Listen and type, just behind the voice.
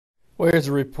Well, here's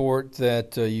a report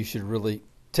that you should really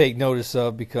take notice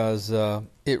of because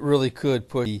it really could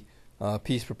put the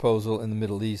peace proposal in the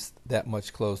Middle East that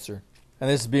much closer. And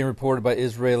this is being reported by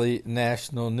Israeli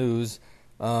National News,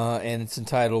 and it's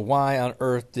entitled, "Why on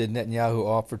Earth Did Netanyahu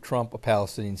Offer Trump a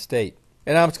Palestinian State?"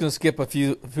 And I'm just going to skip a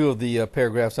few of the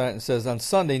paragraphs on it. It says, on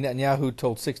Sunday, Netanyahu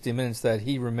told 60 Minutes that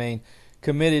he remained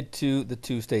committed to the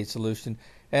two-state solution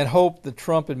and hoped the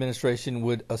Trump administration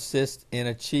would assist in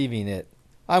achieving it.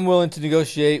 "I'm willing to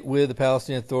negotiate with the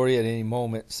Palestinian Authority at any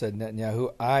moment," said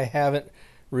Netanyahu. "I haven't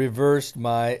reversed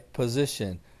my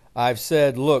position. I've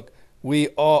said, look, we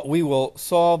will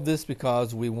solve this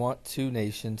because we want two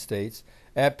nation states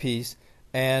at peace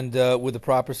and with the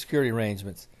proper security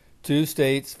arrangements. Two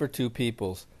states for two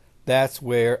peoples. That's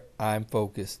where I'm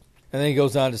focused." And then he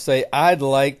goes on to say, "I'd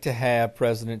like to have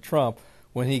President Trump,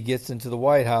 when he gets into the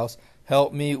White House,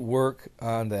 help me work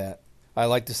on that. I'd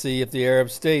like to see if the Arab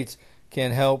states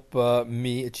can help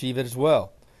me achieve it as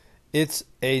well. It's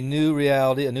a new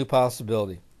reality, a new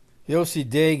possibility." Yossi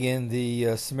Dagan,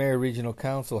 the Samaria Regional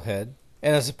Council head,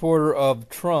 and a supporter of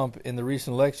Trump in the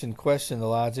recent election, questioned the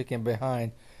logic and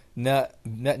behind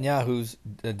Netanyahu's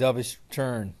dovish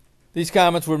turn. These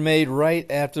comments were made right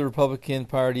after the Republican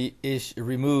Party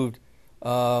removed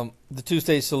the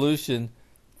two-state solution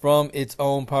from its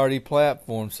own party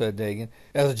platform, said Dagan,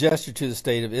 as a gesture to the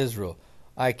state of Israel.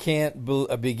 "I can't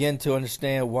begin to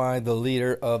understand why the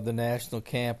leader of the national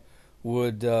camp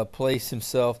would place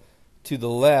himself to the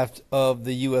left of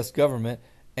the U.S. government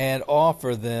and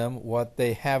offer them what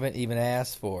they haven't even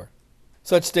asked for."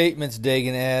 Such statements,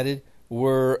 Dagan added,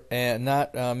 were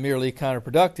not merely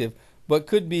counterproductive, but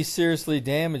could be seriously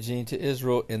damaging to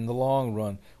Israel in the long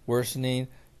run, worsening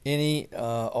an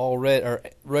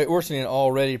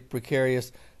already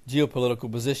precarious geopolitical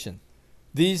position.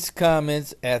 These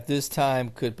comments at this time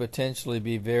could potentially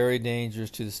be very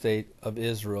dangerous to the state of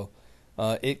Israel.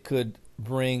 It could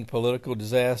bring political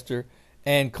disaster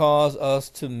and cause us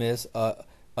to miss a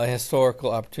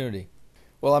historical opportunity.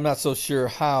 Well, I'm not so sure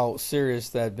how serious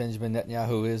that Benjamin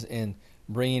Netanyahu is in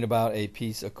bringing about a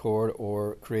peace accord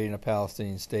or creating a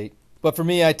Palestinian state. But for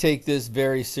me, I take this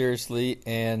very seriously,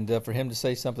 and for him to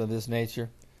say something of this nature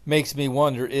makes me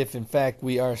wonder if, in fact,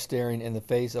 we are staring in the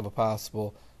face of a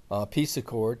possible peace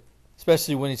accord,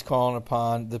 especially when he's calling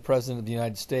upon the President of the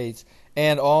United States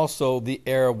and also the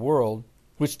Arab world,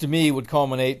 which to me would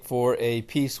culminate for a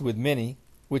peace with many,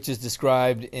 which is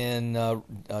described in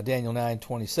Daniel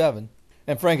 9:27.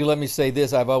 And frankly, let me say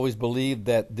this, I've always believed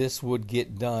that this would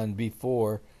get done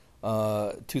before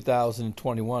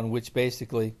 2021, which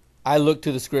basically, I look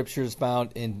to the scriptures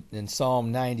found in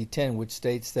Psalm 90:10, which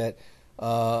states that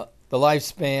the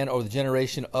lifespan or the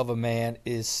generation of a man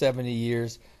is 70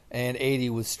 years and 80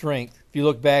 with strength. If you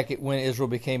look back at when Israel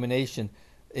became a nation,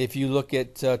 if you look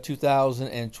at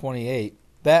 2028,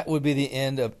 that would be the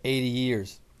end of 80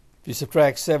 years. If you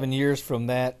subtract 7 years from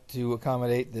that to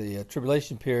accommodate the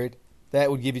tribulation period,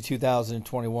 that would give you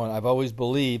 2021. I've always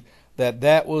believed that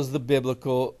that was the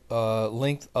biblical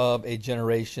length of a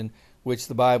generation, which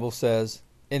the Bible says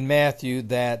in Matthew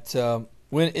that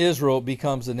when Israel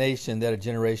becomes a nation, that a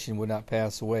generation would not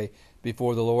pass away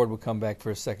before the Lord would come back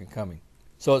for his second coming.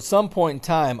 So at some point in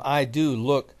time, I do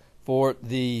look for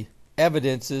the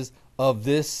evidences of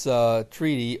this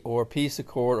treaty or peace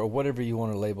accord or whatever you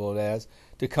want to label it as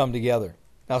to come together.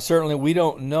 Now, certainly we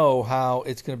don't know how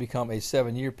it's going to become a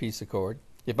 7-year peace accord.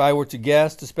 If I were to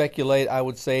guess, to speculate, I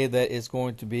would say that it's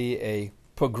going to be a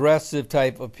progressive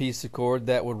type of peace accord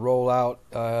that would roll out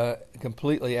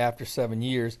completely after 7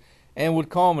 years and would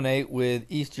culminate with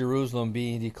East Jerusalem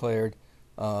being declared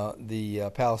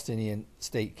the Palestinian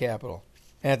state capital.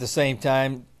 And at the same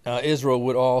time, Israel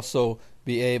would also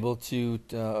be able to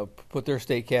put their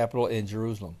state capital in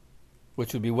Jerusalem,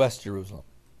 which would be West Jerusalem.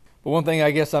 But one thing I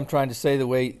guess I'm trying to say, the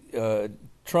way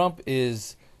Trump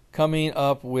is coming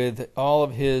up with all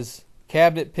of his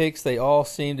cabinet picks, they all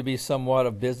seem to be somewhat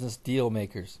of business deal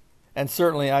makers. And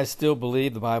certainly I still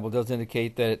believe the Bible does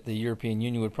indicate that the European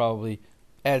Union would probably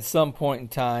at some point in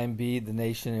time be the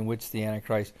nation in which the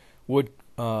Antichrist would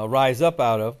rise up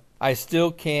out of. I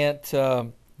still can't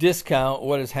discount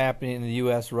what is happening in the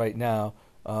U.S. right now,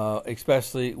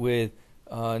 especially with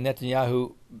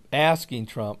Netanyahu asking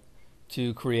Trump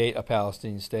to create a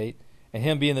Palestinian state, and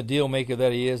him being the deal maker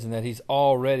that he is, and that he's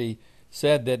already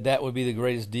said that that would be the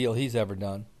greatest deal he's ever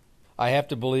done. I have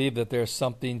to believe that there's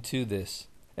something to this.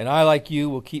 And I, like you,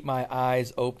 will keep my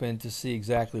eyes open to see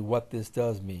exactly what this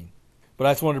does mean. But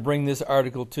I just wanted to bring this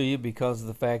article to you because of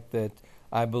the fact that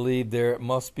I believe there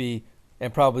must be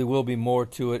and probably will be more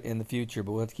to it in the future,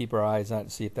 but we'll have to keep our eyes on it to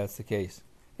see if that's the case.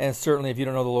 And certainly, if you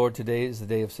don't know the Lord, today is the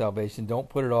day of salvation. Don't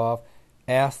put it off.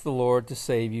 Ask the Lord to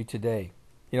save you today.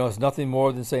 You know, it's nothing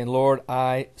more than saying, Lord,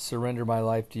 I surrender my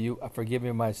life to you. I forgive me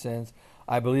of my sins.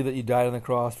 I believe that you died on the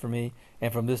cross for me,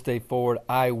 and from this day forward,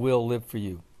 I will live for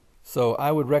you. So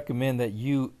I would recommend that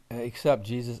you accept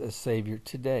Jesus as Savior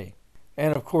today.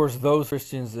 And of course, those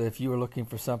Christians, if you are looking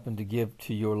for something to give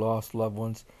to your lost loved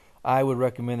ones, I would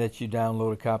recommend that you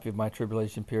download a copy of my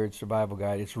Tribulation Period Survival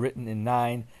Guide. It's written in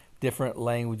 9 different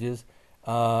languages,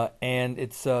 and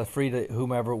it's free to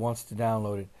whomever wants to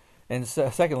download it. And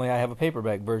secondly, I have a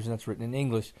paperback version that's written in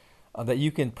English that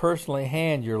you can personally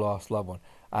hand your lost loved one.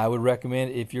 I would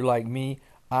recommend, if you're like me,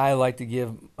 I like to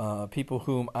give people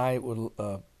whom I would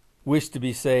wish to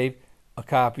be saved a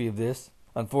copy of this.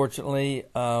 Unfortunately,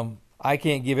 I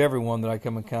can't give everyone that I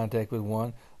come in contact with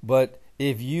one, but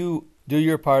if you do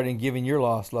your part in giving your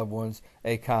lost loved ones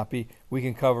a copy, we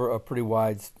can cover a pretty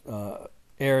wide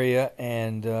area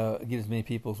and get as many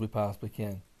people as we possibly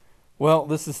can. Well,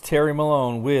 this is Terry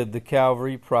Malone with the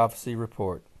Calvary Prophecy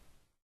Report.